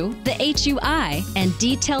XAU, the HUI, and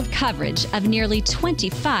detailed coverage of nearly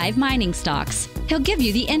 25 mining stocks. He'll give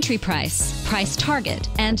you the entry price, price target,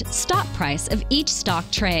 and stop price of each stock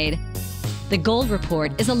trade. The Gold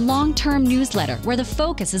Report is a long-term newsletter where the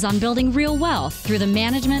focus is on building real wealth through the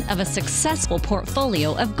management of a successful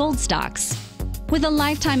portfolio of gold stocks. With a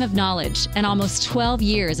lifetime of knowledge and almost 12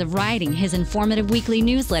 years of writing his informative weekly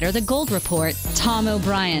newsletter, The Gold Report, Tom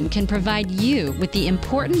O'Brien can provide you with the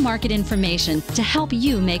important market information to help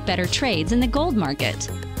you make better trades in the gold market.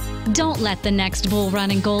 Don't let the next bull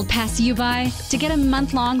run in gold pass you by. To get a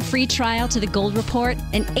month-long free trial to The Gold Report,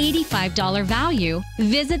 an $85 value,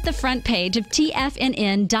 visit the front page of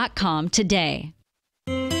TFNN.com today.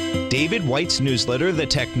 David White's newsletter, The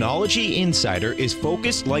Technology Insider, is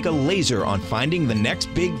focused like a laser on finding the next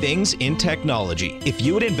big things in technology. If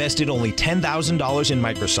you had invested only $10,000 in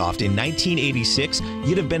Microsoft in 1986,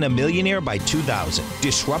 you'd have been a millionaire by 2000.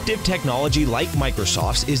 Disruptive technology like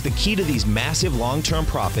Microsoft's is the key to these massive long-term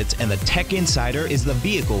profits, and the Tech Insider is the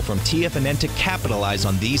vehicle from TFNN to capitalize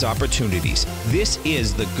on these opportunities. This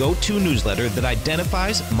is the go-to newsletter that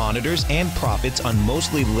identifies, monitors, and profits on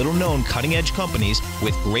mostly little-known cutting-edge companies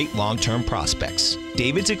with great long-term prospects.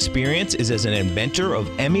 David's experience is as an inventor of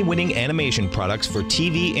Emmy-winning animation products for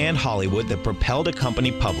TV and Hollywood that propelled a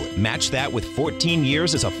company public. Match that with 14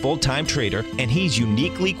 years as a full-time trader, and he's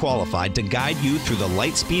uniquely qualified to guide you through the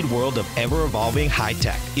light-speed world of ever-evolving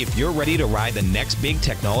high-tech. If you're ready to ride the next big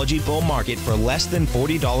technology bull market for less than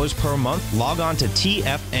 $40 per month, log on to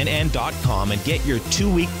TFNN.com and get your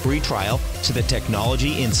 2-week free trial to the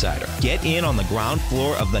Technology Insider. Get in on the ground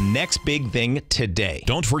floor of the next big thing today.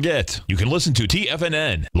 Don't forget, you can listen to TFNN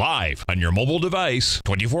live on your mobile device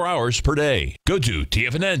 24 hours per day. Go to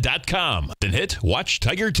TFNN.com, then hit Watch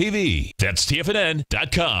Tiger TV. That's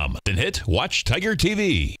TFNN.com, then hit Watch Tiger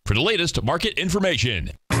TV for the latest market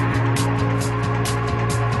information.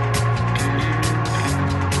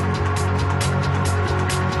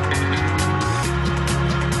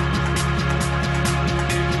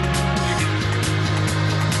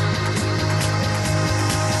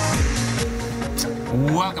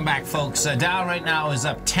 Welcome back, folks. Dow right now is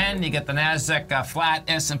up 10. You get the Nasdaq flat,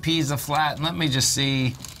 S&P's a flat. And let me just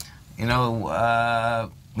see,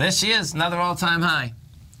 this is another all-time high.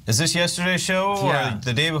 Is this yesterday's show Yeah. or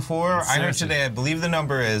the day before? It's I heard Thursday. today, I believe the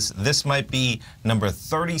number is, this might be number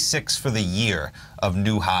 36 for the year of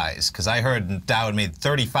new highs. Because I heard Dow had made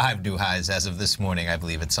 35 new highs as of this morning, I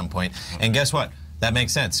believe, at some point. And guess what? That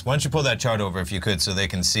makes sense. Why don't you pull that chart over if you could so they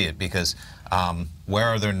can see it? Because where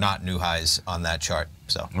are there not new highs on that chart?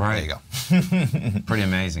 So Right. there you go. Pretty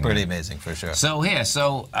amazing. Pretty amazing for sure. So here,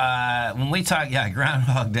 when we talk,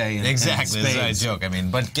 Groundhog Day. Exactly. That's a joke. I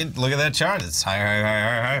mean, but look at that chart. It's higher, higher,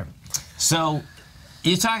 higher, higher. So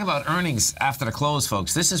you talk about earnings after the close,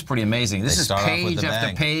 folks. This is pretty amazing. This is start off with page a after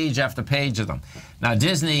bang. page after page of them. Now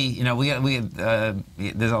Disney,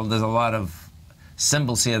 there's a lot of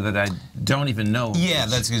symbols here that I don't even know. Yeah,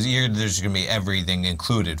 that's because there's going to be everything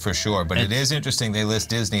included for sure. But it is interesting they list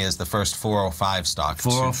Disney as the first 405 stock.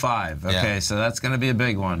 405. Okay, Yeah. so that's going to be a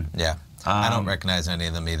big one. Yeah. I don't recognize any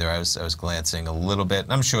of them either. I was glancing a little bit.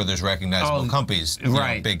 I'm sure there's recognizable companies,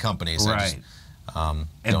 right. Big companies. Right.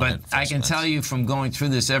 But I can tell you from going through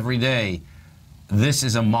this every day, this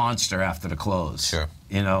is a monster after the close. Sure.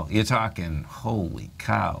 You're talking, holy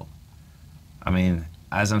cow. I mean,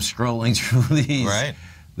 as I'm scrolling through these, Right.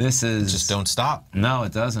 This is Just don't stop. No,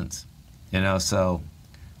 it doesn't. So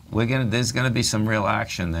there's gonna be some real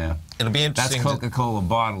action there. It'll be interesting. That's Coca-Cola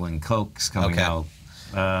bottling. Coke's coming out.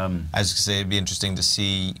 I was going to say it'd be interesting to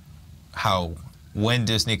see how when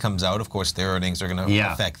Disney comes out, of course, their earnings are going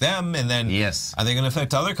to affect them, and then are they going to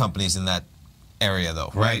affect other companies in that area,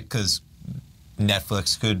 though? Right? Because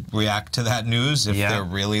Netflix could react to that news if they're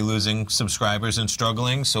really losing subscribers and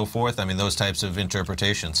struggling, so forth. I mean, those types of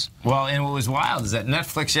interpretations. Well, and what was wild is that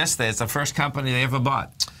Netflix yesterday, it's the first company they ever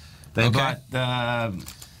bought. They bought,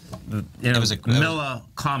 Miller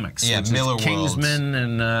Comics. Yeah, which Miller is Kingsman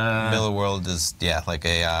and... Miller World is, like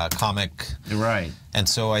a comic. Right. And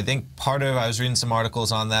so I think I was reading some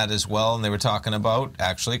articles on that as well, and they were talking about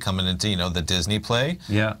actually coming into, the Disney play.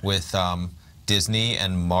 Yeah. With Disney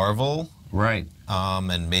and Marvel. Right.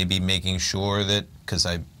 And maybe making sure that, because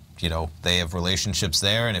they have relationships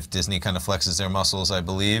there, and if Disney kind of flexes their muscles, I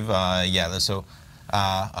believe, I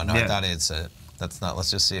thought it said it. That's not,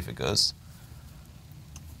 let's just see if it goes.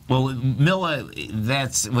 Well, Miller,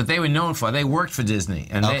 that's what they were known for. They worked for Disney,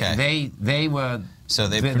 and they were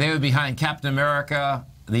behind Captain America,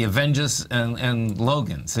 the Avengers, and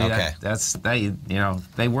Logan. See,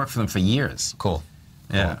 they worked for them for years. Cool.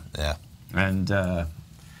 Yeah. Yeah. And I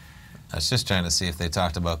was just trying to see if they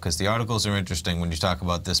talked about, because the articles are interesting when you talk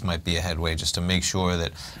about this might be a headway, just to make sure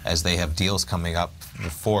that as they have deals coming up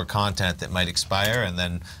for content that might expire, and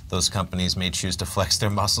then those companies may choose to flex their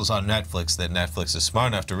muscles on Netflix, that Netflix is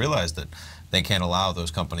smart enough to realize that they can't allow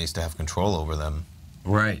those companies to have control over them.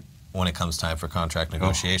 Right. When it comes time for contract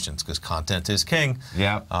negotiations, because content is king.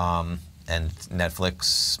 Yeah. And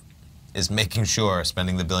Netflix is making sure,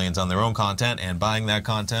 spending the billions on their own content and buying that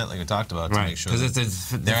content, like we talked about, to make sure because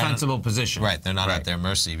it's a defensible position. Right, they're not at their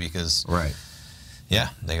mercy, because yeah,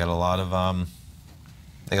 they got a lot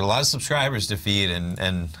of subscribers to feed,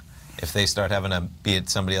 and if they start having to be at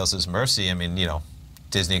somebody else's mercy, I mean, you know,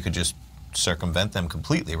 Disney could just circumvent them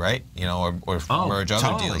completely, right? You know, or merge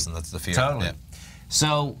other deals, and that's the fear. Totally. Yeah.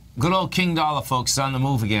 So, good old King Dollar, folks, is on the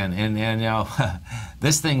move again. And you know,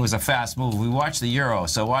 this thing was a fast move. We watched the Euro,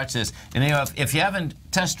 so watch this. And you know, if you haven't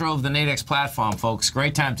test drove the Nadex platform, folks,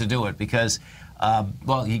 great time to do it, because,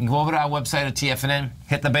 well, you can go over to our website at TFNN,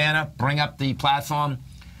 hit the banner, bring up the platform.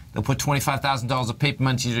 They'll put $25,000 of paper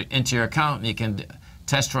money into your account, and you can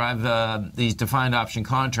test drive these defined option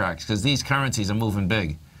contracts, because these currencies are moving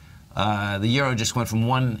big. The Euro just went from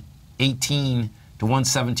 118 to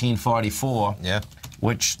 117.44. Yeah.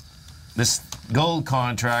 Which this gold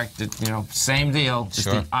contract, you know, same deal, just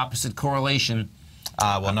the opposite correlation.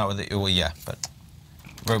 Well, not with the, well, yeah, but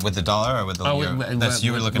with the dollar or with the euro?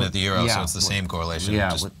 You were looking at the euro, so it's the same correlation. Yeah,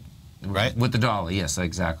 just, right? With the dollar, yes,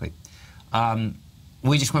 exactly.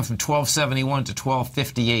 We just went from 1271 to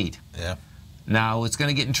 1258. Yeah. Now, it's going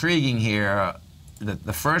to get intriguing here.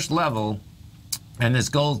 The first level, and this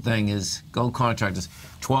gold thing is, gold contract is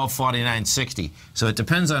 1249.60. So it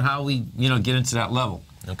depends on how we, you know, get into that level.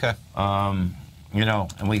 Okay. You know,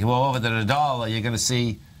 and we go over to the dollar, you're going to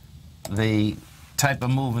see the type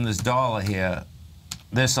of move in this dollar here.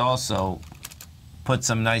 This also put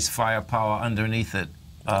some nice firepower underneath it.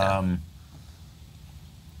 Yeah,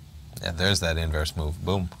 there's that inverse move.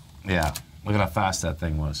 Boom. Yeah. Look at how fast that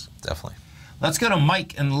thing was. Definitely. Let's go to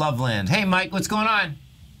Mike in Loveland. Hey, Mike, what's going on?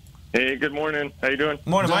 Hey, good morning. How you doing?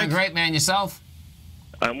 Morning, Doing Mike. great, man. Yourself?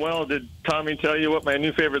 I'm well. Did Tommy tell you what my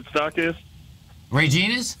new favorite stock is?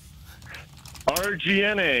 Regina's?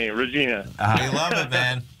 RGNA, Regina. We love it,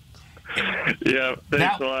 man. Yeah,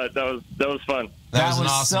 thanks a lot. That was fun. That was an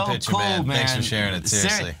awesome so picture, cool, man. Thanks for sharing it.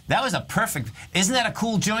 Seriously. That was a perfect. Isn't that a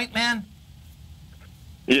cool joint, man?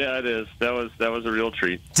 Yeah, it is. That was a real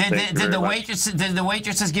treat. Did the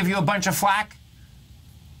waitresses give you a bunch of flack?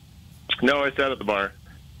 No, I sat at the bar.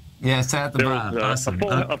 Yeah, sat at the bar. Awesome.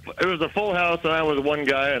 It was a full house, and I was one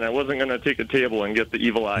guy, and I wasn't going to take a table and get the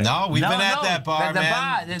evil eye. No, we've been at that bar,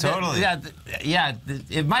 man. Totally. Yeah,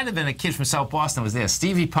 it might have been a kid from South Boston was there.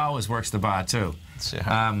 Stevie Powers works the bar, too.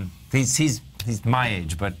 Sure. He's my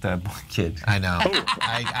age, but kid. I know.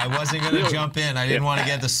 I wasn't going to jump in. I didn't want to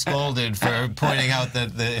get scolded for pointing out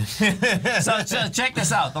that the... so check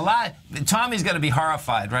this out. Tommy's going to be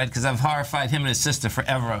horrified, right? Because I've horrified him and his sister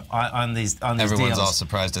forever on these Everyone's deals. all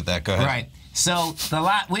surprised at that. Go ahead. Right. So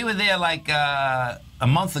we were there like a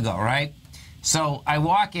month ago, right? So I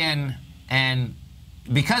walk in, and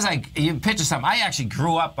because you picture something, I actually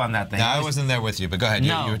grew up on that thing. No, I wasn't there with you, but go ahead.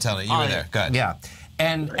 No. You were telling it. You were there. Go ahead. Yeah.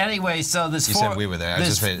 And anyway, so there's you four. Said we were there.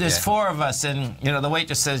 There's four of us, and you know the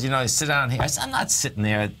waitress says, you know, sit down here. I said, I'm not sitting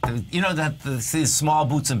there. You know these small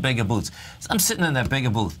booths and bigger booths. So I'm sitting in that bigger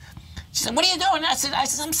booth. She said, what are you doing? I said,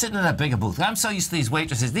 I'm sitting in that bigger booth. I'm so used to these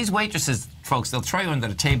waitresses. These waitresses, folks, they'll throw you under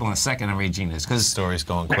the table in a second in Regina's. The story's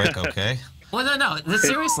going quick, okay? Well, no,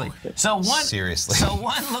 seriously. So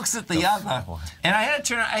one looks at the other, and I had to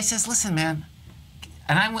turn around. I says, listen, man,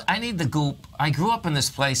 and I need the goop. I grew up in this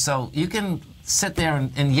place, so you can sit there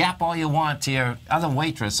and yap all you want to your other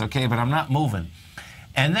waitress, okay, but I'm not moving.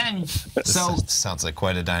 And then, so... sounds like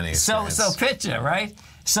quite a dining experience. So picture, right?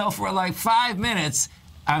 So for like 5 minutes,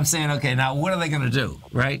 I'm saying, okay, now what are they going to do,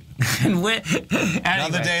 right? And anyway,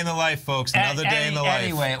 another day in the life, folks. Another day in the life.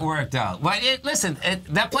 Anyway, it worked out. But listen,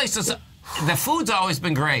 that place is... The food's always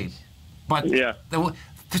been great, but... Yeah.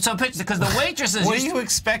 So picture, because the waitresses... What do you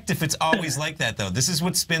expect if it's always like that, though? This is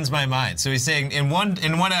what spins my mind. So he's saying, in one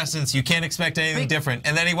essence, you can't expect anything different.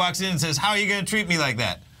 And then he walks in and says, how are you going to treat me like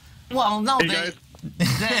that? Well, no, because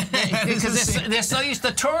they're so used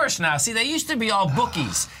to tourists now. See, they used to be all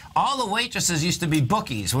bookies. All the waitresses used to be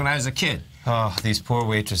bookies when I was a kid. Oh, these poor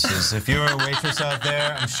waitresses. If you're a waitress out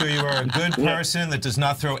there, I'm sure you are a good person that does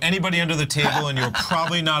not throw anybody under the table, and you're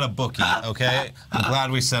probably not a bookie, okay? I'm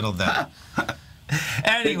glad we settled that.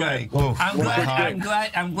 Anyway,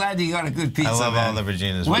 I'm glad you got a good pizza. I love man. all the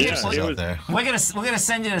Regina's out there. We're gonna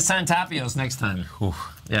send you to San Tapio's next time.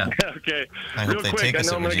 Yeah. Okay. I hope they take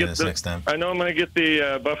us at Regina's next time. I know I'm going to get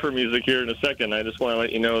the buffer music here in a second. I just want to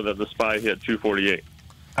let you know that the Spy hit 248.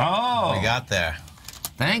 Oh. We got there.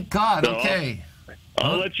 Thank God. So okay.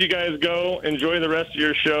 I'll let you guys go. Enjoy the rest of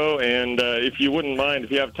your show. And if you wouldn't mind,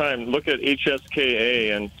 if you have time, look at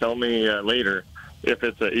HSKA and tell me later if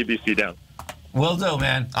it's ABC down. Will do,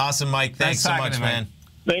 man. Awesome, Mike. Thanks so much, man.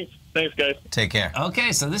 Thanks, guys. Take care.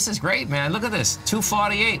 Okay, so this is great, man. Look at this.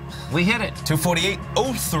 248. We hit it.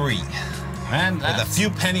 248.03. And with a few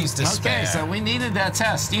pennies to spare. Okay, so we needed that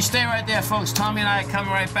test. You stay right there, folks. Tommy and I are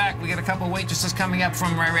coming right back. We got a couple waitresses coming up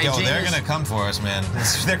from Ray Yo, they're going to come for us, man.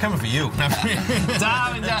 They're coming for you.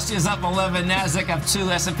 Dow Industrial's up 11. Nasdaq up 2.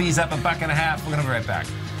 S&P's up $1.50. We're going to be right back.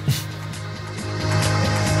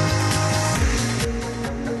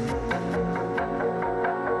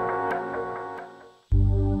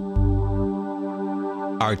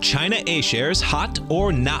 Are China A-shares hot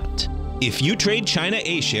or not? If you trade China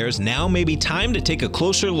A-shares, now may be time to take a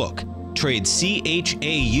closer look. Trade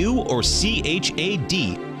CHAU or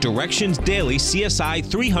CHAD, Directions Daily CSI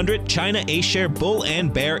 300 China A-share Bull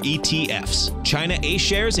and Bear ETFs. China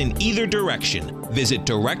A-shares in either direction. Visit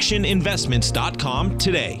directioninvestments.com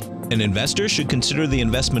today. An investor should consider the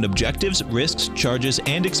investment objectives, risks, charges,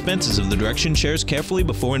 and expenses of the Direction shares carefully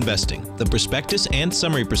before investing. The prospectus and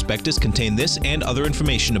summary prospectus contain this and other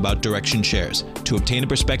information about Direction shares. To obtain a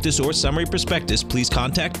prospectus or summary prospectus, please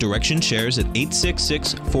contact Direction shares at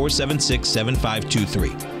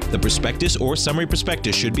 866-476-7523. The prospectus or summary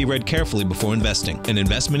prospectus should be read carefully before investing. An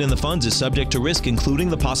investment in the funds is subject to risk, including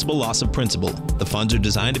the possible loss of principal. The funds are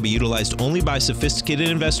designed to be utilized only by sophisticated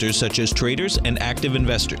investors such as traders and active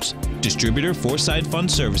investors. Distributor Foreside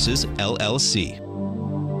Fund Services, LLC.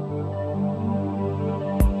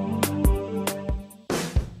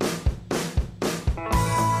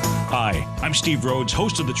 Hi, I'm Steve Rhodes,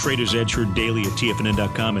 host of the Trader's Edge, heard daily at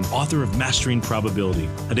TFNN.com and author of Mastering Probability,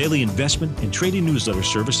 a daily investment and trading newsletter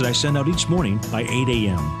service that I send out each morning by 8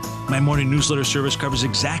 a.m. My morning newsletter service covers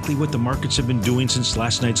exactly what the markets have been doing since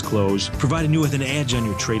last night's close, providing you with an edge on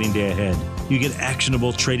your trading day ahead. You get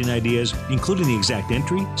actionable trading ideas, including the exact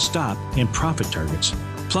entry, stop, and profit targets.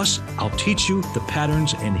 Plus, I'll teach you the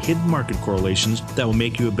patterns and hidden market correlations that will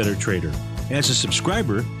make you a better trader. As a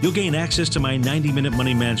subscriber, you'll gain access to my 90-minute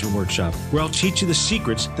money management workshop, where I'll teach you the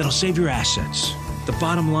secrets that'll save your assets. The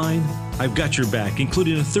bottom line, I've got your back,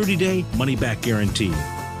 including a 30-day money-back guarantee.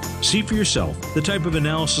 See for yourself the type of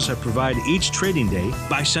analysis I provide each trading day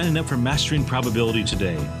by signing up for Mastering Probability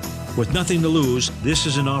today. With nothing to lose, this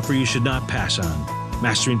is an offer you should not pass on.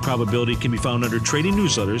 Mastering Probability can be found under Trading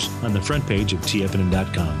Newsletters on the front page of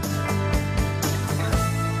TFNN.com.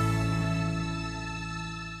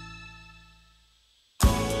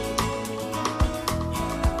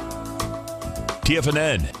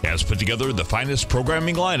 TFNN has put together the finest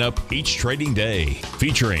programming lineup each trading day,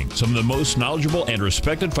 featuring some of the most knowledgeable and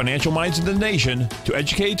respected financial minds in the nation to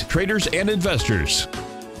educate traders and investors.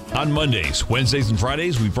 On Mondays, Wednesdays, and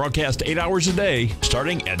Fridays, we broadcast 8 hours a day,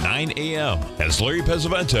 starting at 9 a.m. as Larry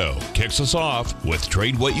Pesavento kicks us off with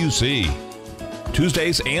Trade What You See.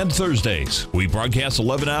 Tuesdays and Thursdays, we broadcast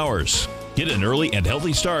 11 hours. Get an early and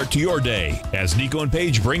healthy start to your day as Nico and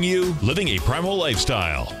Paige bring you Living a Primal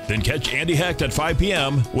Lifestyle. Then catch Andy Hecht at 5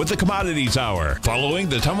 p.m. with the Commodities Hour, following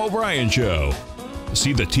the Tom O'Brien Show.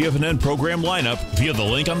 See the TFNN program lineup via the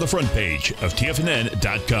link on the front page of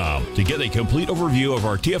TFNN.com to get a complete overview of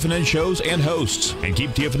our TFNN shows and hosts. And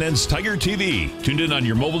keep TFNN's Tiger TV tuned in on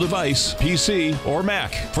your mobile device, PC, or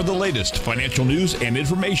Mac for the latest financial news and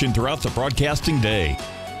information throughout the broadcasting day.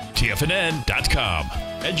 TFNN.com,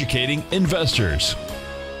 educating investors.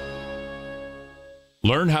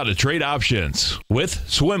 Learn how to trade options with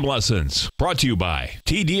swim lessons. Brought to you by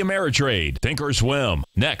TD Ameritrade. Think or swim.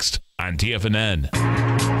 Next on TFNN.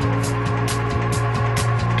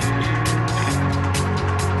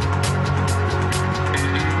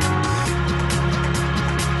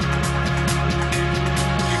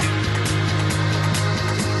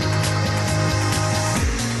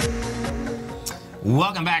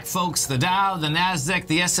 Welcome back, folks. The Dow, the Nasdaq,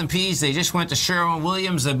 the S&Ps, they just went to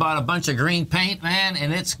Sherwin-Williams. They bought a bunch of green paint, man,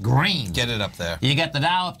 and it's green. Get it up there. You got the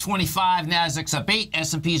Dow up 25, Nasdaq's up 8,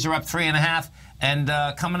 S&Ps are up 3.5. And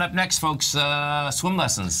coming up next, folks, swim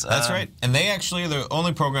lessons. That's right. And they actually are the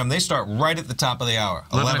only program, they start right at the top of the hour,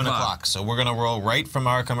 11 o'clock. So we're going to roll right from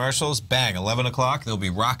our commercials. Bang, 11 o'clock. They'll be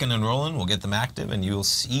rocking and rolling. We'll get them active, and you'll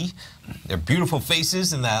see their beautiful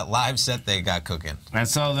faces in that live set they got cooking. And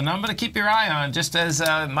so the number to keep your eye on, just as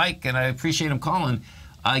Mike, and I appreciate him calling,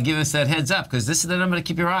 giving us that heads up, because this is the number to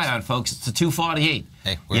keep your eye on, folks. It's the 248.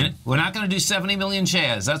 Hey, we're not going to do 70 million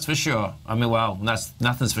shares, that's for sure. I mean, well,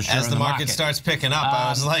 nothing's for sure. As the market starts picking up, I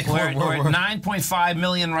was like, we're at 9.5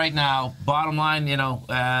 million right now. Bottom line,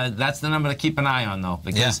 that's the number to keep an eye on, though,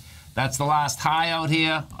 because that's the last high out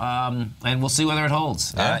here, and we'll see whether it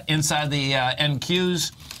holds. Inside the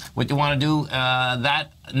NQs, what you want to do,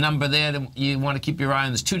 that number there, you want to keep your eye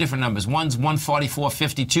on. There's two different numbers. One's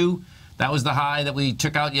 144.52. That was the high that we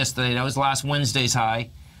took out yesterday. That was last Wednesday's high,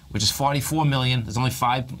 which is 44 million. There's only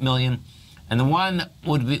 5 million. And the one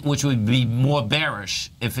which would be more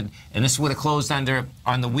bearish, and this would have closed under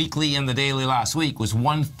on the weekly and the daily last week, was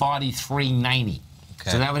 143.90.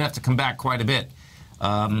 Okay. So that would have to come back quite a bit,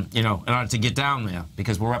 in order to get down there,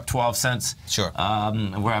 because we're up 12 cents. Sure.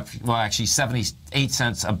 And we're up, well, actually 78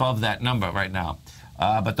 cents above that number right now.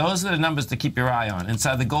 But those are the numbers to keep your eye on.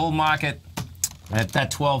 Inside the gold market, that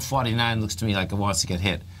 1249 looks to me like it wants to get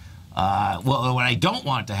hit. Well, what I don't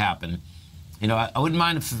want to happen, I wouldn't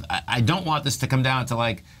mind if I don't want this to come down to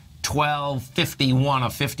like 1251 or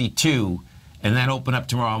 52 and then open up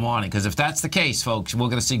tomorrow morning. Because if that's the case, folks, we're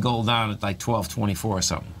going to see gold down at like 1224 or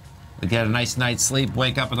something. We get a nice night's sleep,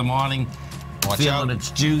 wake up in the morning, feeling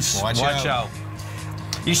its juice. Watch out.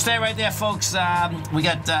 You stay right there, folks. We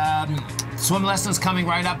got swim lessons coming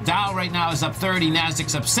right up. Dow right now is up 30.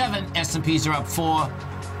 Nasdaq's up 7. S&Ps are up 4.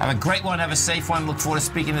 Have a great one. Have a safe one. Look forward to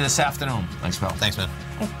speaking to you this afternoon. Thanks, Bill. Thanks, man.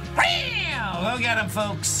 Go get them,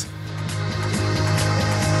 folks.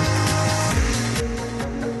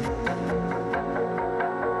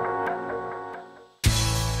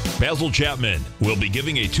 Basil Chapman will be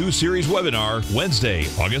giving a 2-series webinar Wednesday,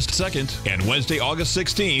 August 2nd and Wednesday, August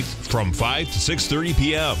 16th from 5 to 6:30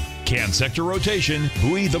 p.m. Can sector rotation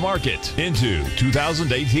buoy the market into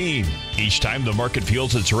 2018? Each time the market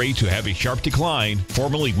feels it's ready to have a sharp decline,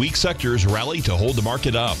 formerly weak sectors rally to hold the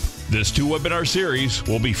market up. This 2-webinar series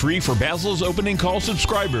will be free for Basil's opening call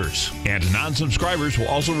subscribers, and non-subscribers will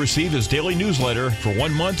also receive his daily newsletter for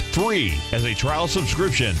 1 month free as a trial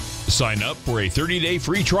subscription. Sign up for a 30-day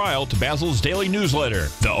free trial to Basil's daily newsletter,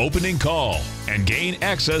 The Opening Call, and gain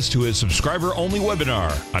access to his subscriber-only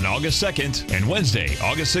webinar on August 2nd and Wednesday,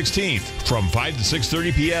 August 16th from 5 to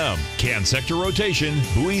 6:30 p.m. Can sector rotation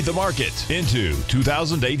buoy the market into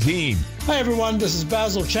 2018? Hi everyone, this is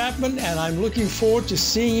Basil Chapman, and I'm looking forward to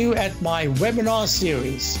seeing you at my webinar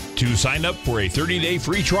series. To sign up for a 30-day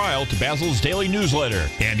free trial to Basil's daily newsletter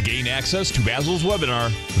and gain access to Basil's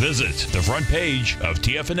webinar, visit the front page of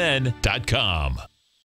TFNN.com.